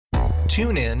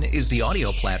TuneIn is the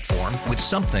audio platform with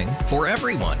something for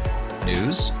everyone.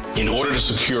 News. In order to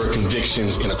secure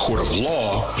convictions in a court of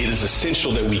law, it is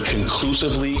essential that we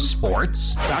conclusively.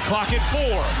 Sports. Shot clock at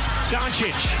 4.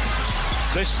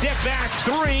 Doncic. The step back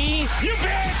 3. You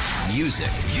bet. Music.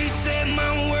 You set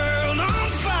my world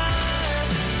on fire.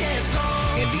 Yes,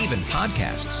 and even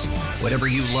podcasts. Whatever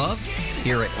you love,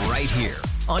 hear it right here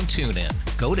on TuneIn.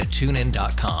 Go to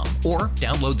TuneIn.com or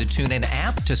download the TuneIn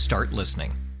app to start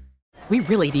listening. We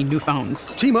really need new phones.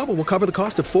 T-Mobile will cover the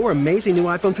cost of 4 amazing new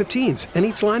iPhone 15s, and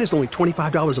each line is only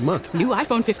 $25 a month. New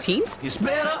iPhone 15s? It's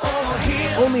better over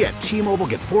here. Only at T-Mobile,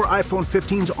 get 4 iPhone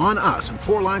 15s on us and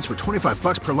 4 lines for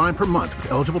 $25 per line per month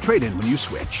with eligible trade-in when you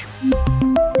switch.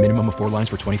 Minimum of 4 lines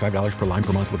for $25 per line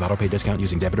per month with autopay discount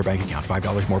using debit or bank account.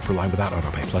 $5 more per line without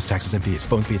autopay, plus taxes and fees.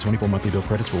 Phone fee at 24 monthly bill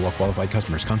credits for well-qualified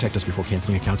customers. Contact us before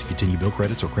canceling account to continue bill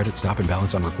credits or credit stop and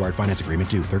balance on required finance agreement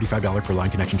due. $35 per line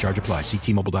connection charge applies. See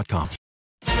T-Mobile.com.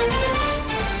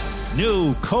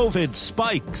 New COVID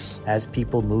spikes. As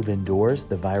people move indoors,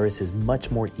 the virus is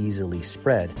much more easily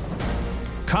spread.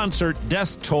 Concert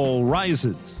death toll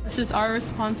rises. This is our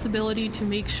responsibility to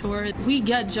make sure we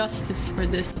get justice for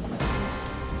this.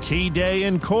 Key day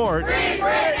in court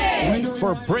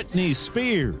for Britney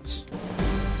Spears.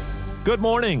 Good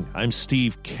morning. I'm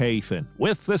Steve Kathan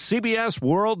with the CBS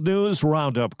World News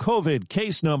Roundup. COVID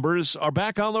case numbers are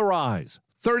back on the rise.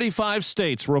 35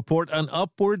 states report an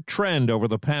upward trend over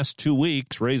the past 2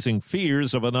 weeks, raising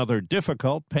fears of another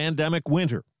difficult pandemic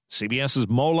winter. CBS's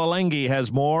Mola Lenghi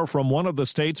has more from one of the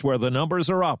states where the numbers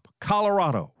are up,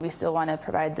 Colorado. We still want to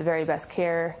provide the very best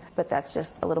care, but that's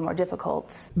just a little more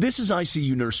difficult. This is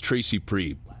ICU nurse Tracy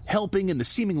Preeb, helping in the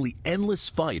seemingly endless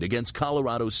fight against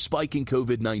Colorado's spiking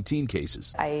COVID-19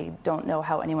 cases. I don't know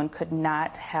how anyone could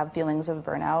not have feelings of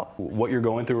burnout. What you're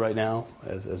going through right now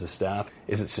as a staff,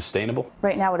 is it sustainable?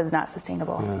 Right now it is not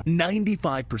sustainable.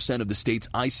 95% of the state's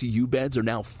ICU beds are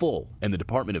now full, and the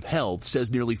Department of Health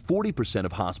says nearly 40%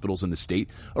 of hospitals in the state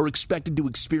are expected to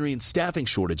experience staffing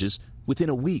shortages within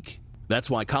a week. That's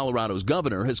why Colorado's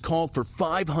governor has called for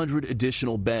 500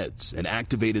 additional beds and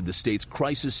activated the state's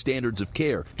crisis standards of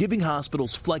care, giving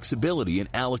hospitals flexibility in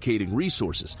allocating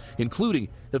resources, including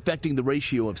affecting the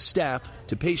ratio of staff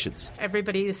to patients.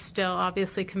 Everybody is still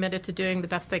obviously committed to doing the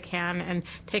best they can and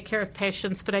take care of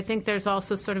patients, but I think there's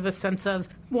also sort of a sense of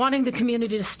wanting the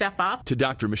community to step up. To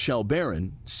Dr. Michelle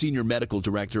Barron, Senior Medical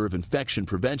Director of Infection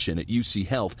Prevention at UC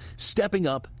Health, stepping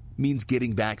up means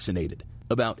getting vaccinated.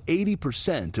 About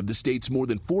 80% of the state's more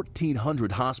than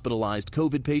 1,400 hospitalized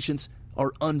COVID patients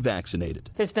are unvaccinated.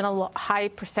 There's been a high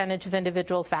percentage of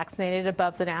individuals vaccinated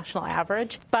above the national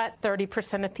average, but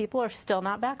 30% of people are still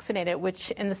not vaccinated, which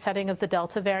in the setting of the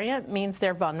Delta variant means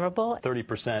they're vulnerable.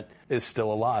 30% is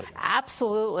still a lot.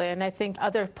 Absolutely, and I think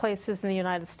other places in the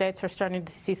United States are starting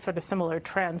to see sort of similar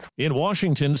trends. In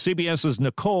Washington, CBS's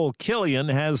Nicole Killian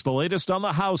has the latest on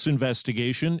the House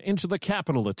investigation into the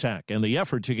Capitol attack and the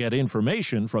effort to get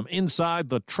information from inside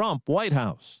the Trump White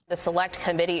House. The Select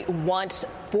Committee wants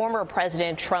former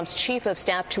President Trump's chief of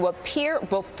staff to appear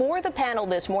before the panel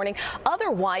this morning.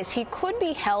 Otherwise, he could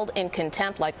be held in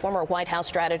contempt like former White House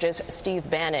strategist Steve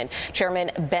Bannon. Chairman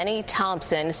Benny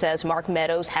Thompson says Mark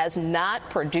Meadows has not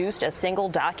produced a single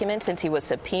document since he was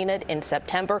subpoenaed in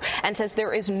September and says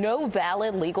there is no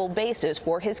valid legal basis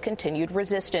for his continued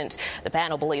resistance. The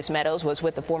panel believes Meadows was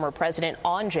with the former president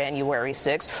on January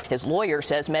 6th. His lawyer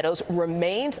says Meadows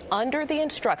remains under the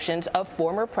instructions of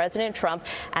former President Trump,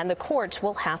 and the courts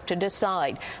will have to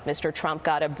decide. Mr. Trump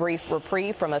got a brief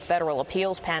reprieve from a federal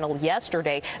appeals panel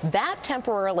yesterday. That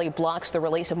temporarily blocks the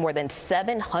release of more than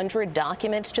 700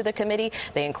 documents to the committee.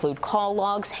 They include call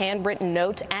logs, handwritten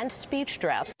notes, and speech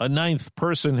drafts. A 9th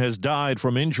person has died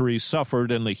from injuries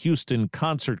suffered in the Houston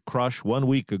concert crush 1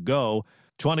 week ago.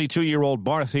 22-year-old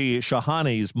Bharti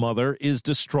Shahani's mother is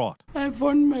distraught. I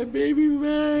want my baby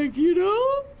back,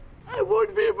 I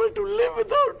won't be able to live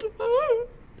without her.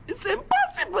 It's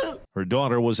impossible. Her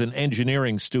daughter was an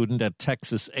engineering student at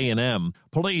Texas A&M.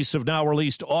 Police have now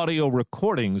released audio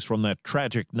recordings from that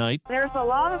tragic night. There's a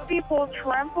lot of people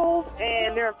trampled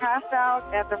and they're passed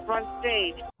out at the front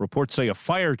stage. Reports say a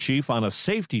fire chief on a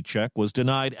safety check was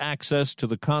denied access to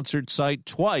the concert site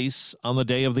twice on the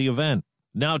day of the event.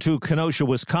 Now to Kenosha,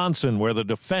 Wisconsin, where the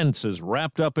defense has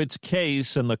wrapped up its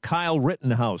case in the Kyle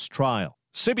Rittenhouse trial.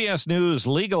 CBS News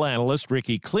legal analyst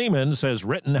Ricky Kleeman says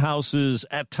Rittenhouse's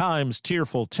at times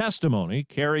tearful testimony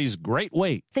carries great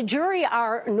weight. The jury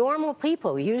are normal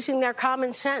people using their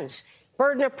common sense.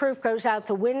 Burden of proof goes out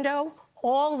the window.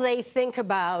 All they think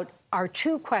about are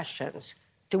two questions.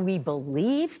 Do we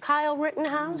believe Kyle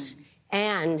Rittenhouse?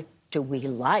 And Do we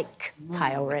like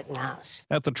Kyle Rittenhouse?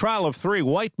 At the trial of 3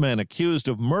 white men accused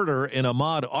of murder in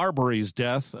Ahmaud Arbery's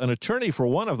death, an attorney for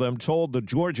one of them told the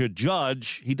Georgia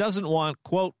judge he doesn't want,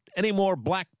 quote, any more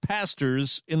black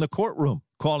pastors in the courtroom,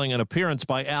 calling an appearance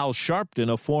by Al Sharpton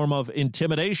a form of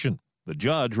intimidation. The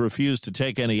judge refused to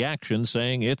take any action,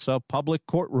 saying it's a public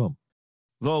courtroom.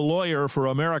 The lawyer for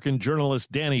American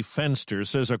journalist Danny Fenster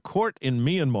says a court in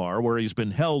Myanmar, where he's been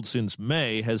held since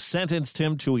May, has sentenced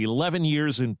him to 11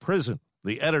 years in prison.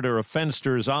 The editor of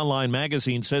Fenster's online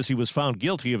magazine says he was found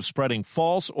guilty of spreading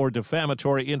false or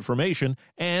defamatory information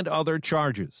and other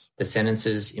charges. The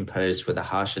sentences imposed were the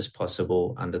harshest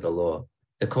possible under the law.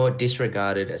 The court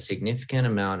disregarded a significant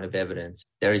amount of evidence.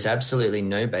 There is absolutely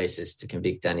no basis to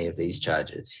convict any of these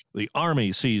charges. The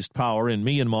army seized power in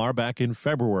Myanmar back in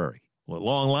February. Well, at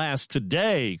long last,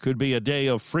 today could be a day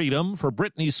of freedom for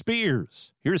Britney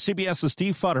Spears. Here's CBS's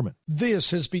Steve Futterman.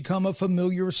 This has become a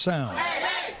familiar sound. Hey,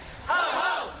 hey, ho,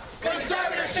 ho,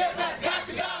 conservatorship has got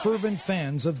to go. Fervent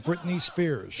fans of Britney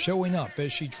Spears showing up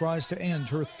as she tries to end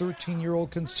her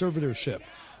 13-year-old conservatorship.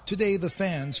 Today, the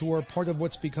fans, who are part of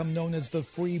what's become known as the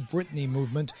Free Britney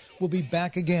movement, will be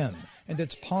back again, and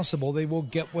it's possible they will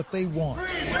get what they want.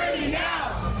 Free Britney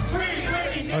now! Free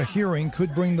Britney now! A hearing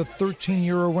could bring the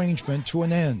 13-year arrangement to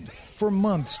an end. For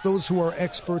months, those who are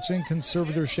experts in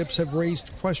conservatorships have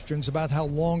raised questions about how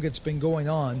long it's been going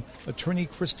on. Attorney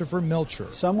Christopher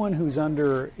Melcher. Someone who's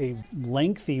under a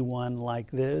lengthy one like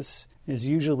this is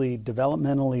usually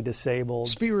developmentally disabled.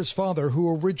 Spears' father,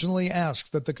 who originally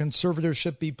asked that the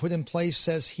conservatorship be put in place,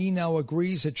 says he now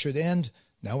agrees it should end.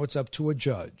 Now it's up to a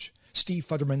judge. Steve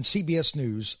Futterman, CBS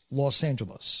News, Los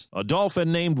Angeles. A dolphin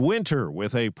named Winter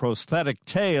with a prosthetic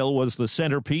tail was the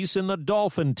centerpiece in the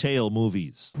Dolphin Tale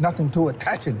movies. Nothing to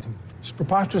attach it to. It's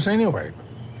preposterous anyway,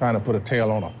 trying to put a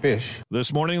tail on a fish.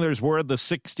 This morning, there's word the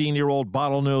 16-year-old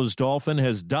bottlenose dolphin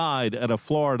has died at a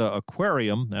Florida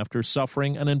aquarium after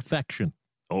suffering an infection.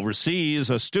 Overseas,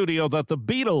 a studio that the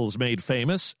Beatles made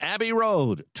famous, Abbey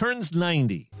Road, turns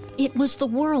 90. It was the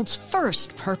world's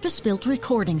first purpose-built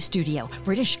recording studio.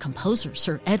 British composer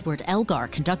Sir Edward Elgar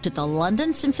conducted the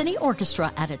London Symphony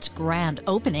Orchestra at its grand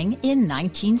opening in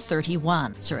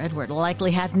 1931. Sir Edward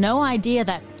likely had no idea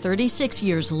that 36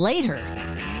 years later,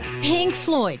 Pink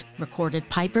Floyd recorded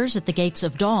Pipers at the Gates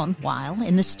of Dawn, while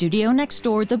in the studio next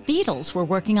door, the Beatles were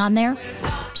working on their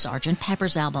Sgt.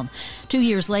 Pepper's album. 2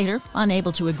 years later,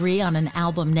 unable to agree on an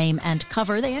album name and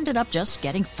cover, they ended up just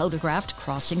getting photographed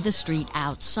crossing the street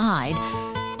outside.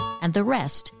 And the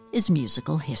rest is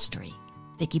musical history.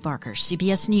 Vicki Barker,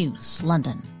 CBS News,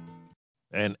 London.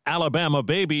 An Alabama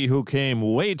baby who came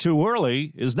way too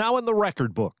early is now in the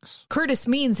record books. Curtis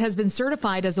Means has been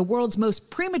certified as the world's most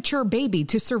premature baby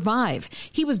to survive.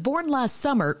 He was born last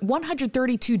summer,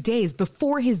 132 days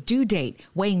before his due date,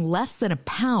 weighing less than a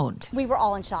pound. We were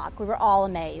all in shock. We were all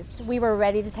amazed. We were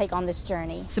ready to take on this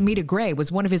journey. Samita Gray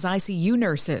was one of his ICU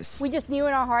nurses. We just knew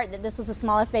in our heart that this was the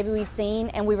smallest baby we've seen,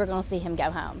 and we were going to see him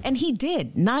go home. And he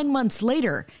did, 9 months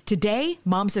later. Today,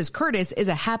 Mom says Curtis is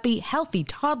a happy, healthy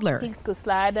toddler. He could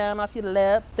slide down off your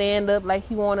lap, stand up like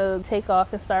he want to take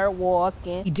off and start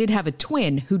walking. He did have a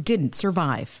twin who didn't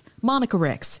survive. Monica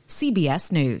Ricks,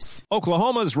 CBS News.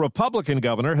 Oklahoma's Republican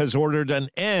governor has ordered an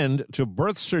end to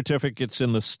birth certificates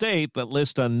in the state that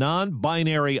list a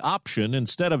non-binary option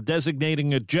instead of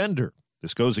designating a gender.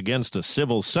 This goes against a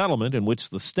civil settlement in which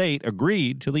the state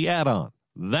agreed to the add-on.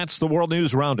 That's the World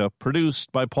News Roundup,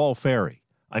 produced by Paul Ferry.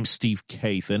 I'm Steve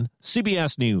Kathan,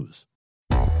 CBS News.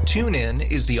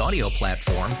 TuneIn is the audio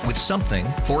platform with something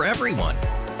for everyone.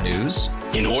 News.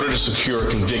 In order to secure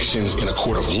convictions in a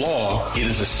court of law, it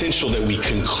is essential that we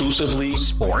conclusively.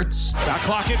 Sports. Shot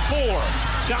clock at 4.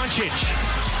 Doncic.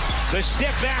 The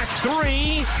step back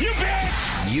 3. You bet.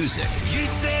 Music. You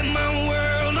set my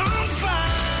world on fire.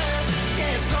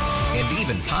 Yes, and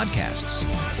even podcasts.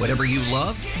 Whatever you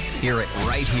love, hear it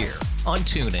right here on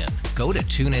TuneIn. Go to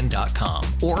TuneIn.com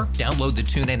or download the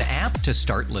TuneIn app to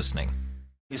start listening.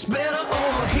 It's better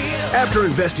over here. After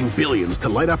investing billions to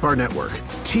light up our network,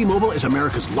 T-Mobile is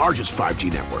America's largest 5G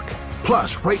network.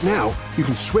 Plus, right now, you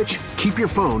can switch, keep your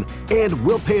phone, and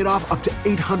we'll pay it off up to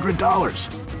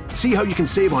 $800. See how you can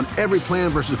save on every plan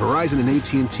versus Verizon and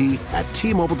AT&T at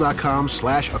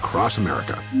T-Mobile.com/across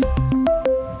America.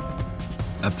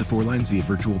 Up to 4 lines via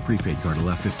virtual prepaid card.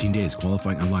 Allow 15 days.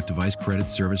 Qualifying unlocked device credit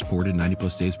service ported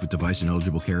 90-plus days with device and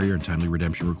eligible carrier and timely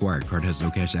redemption required. Card has no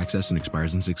cash access and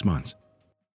expires in 6 months.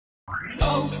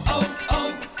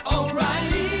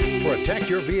 O'Reilly. For a Protect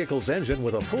your vehicle's engine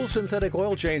with a full synthetic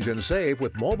oil change and save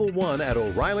with Mobile One at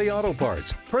O'Reilly Auto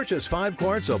Parts. Purchase 5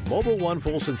 quarts of Mobile One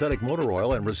full synthetic motor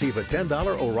oil and receive a $10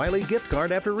 O'Reilly gift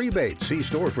card after rebate. See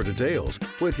store for details.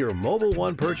 With your Mobile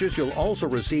One purchase, you'll also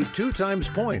receive 2 times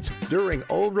points during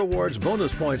O Rewards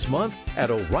Bonus Points Month at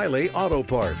O'Reilly Auto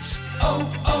Parts.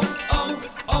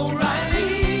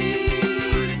 O'Reilly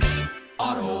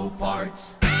Auto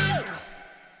Parts.